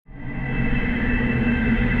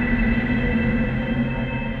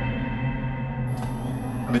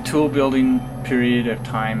The tool building period of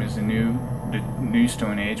time is the new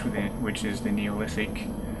Stone Age, which is the Neolithic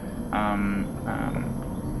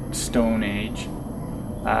Stone Age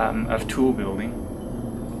of tool building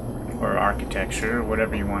or architecture, or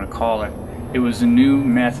whatever you want to call it. It was a new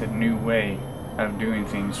method, new way of doing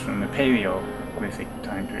things from the Paleolithic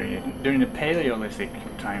time period. During the Paleolithic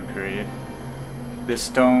time period, the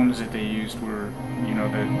stones that they used were, you know,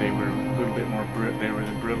 they were a little bit more they were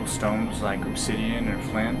the brittle stones like obsidian or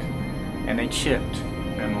flint, and they chipped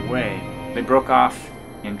them away. They broke off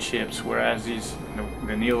in chips, whereas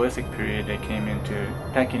the Neolithic period, they came into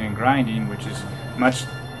pecking and grinding, which is much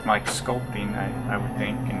like sculpting, I would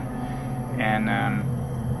think, and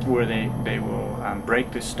where they will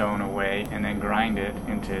break the stone away and then grind it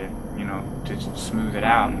into, you know, to smooth it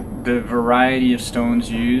out. The variety of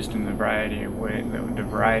stones used and the variety of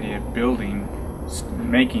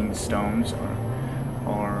making stones,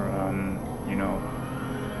 or you know,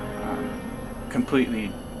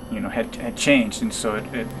 completely, you know, had changed, and so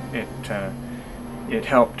it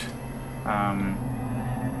helped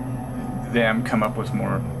them come up with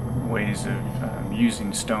more ways of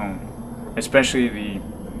using stone, especially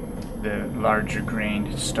the larger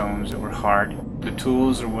grained stones that were hard. The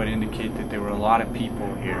tools are what indicate that there were a lot of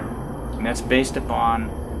people here, and that's based upon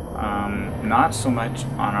not so much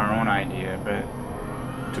on our own idea, but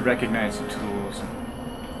to recognize the tools.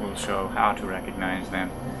 We'll show how to recognize them,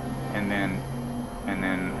 and then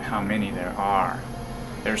how many there are.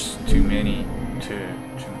 There's too many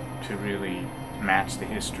to really match the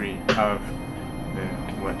history of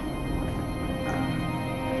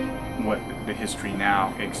what the history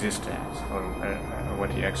now exists as, or what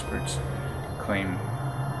the experts claim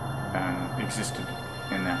existed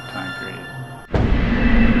in that time period.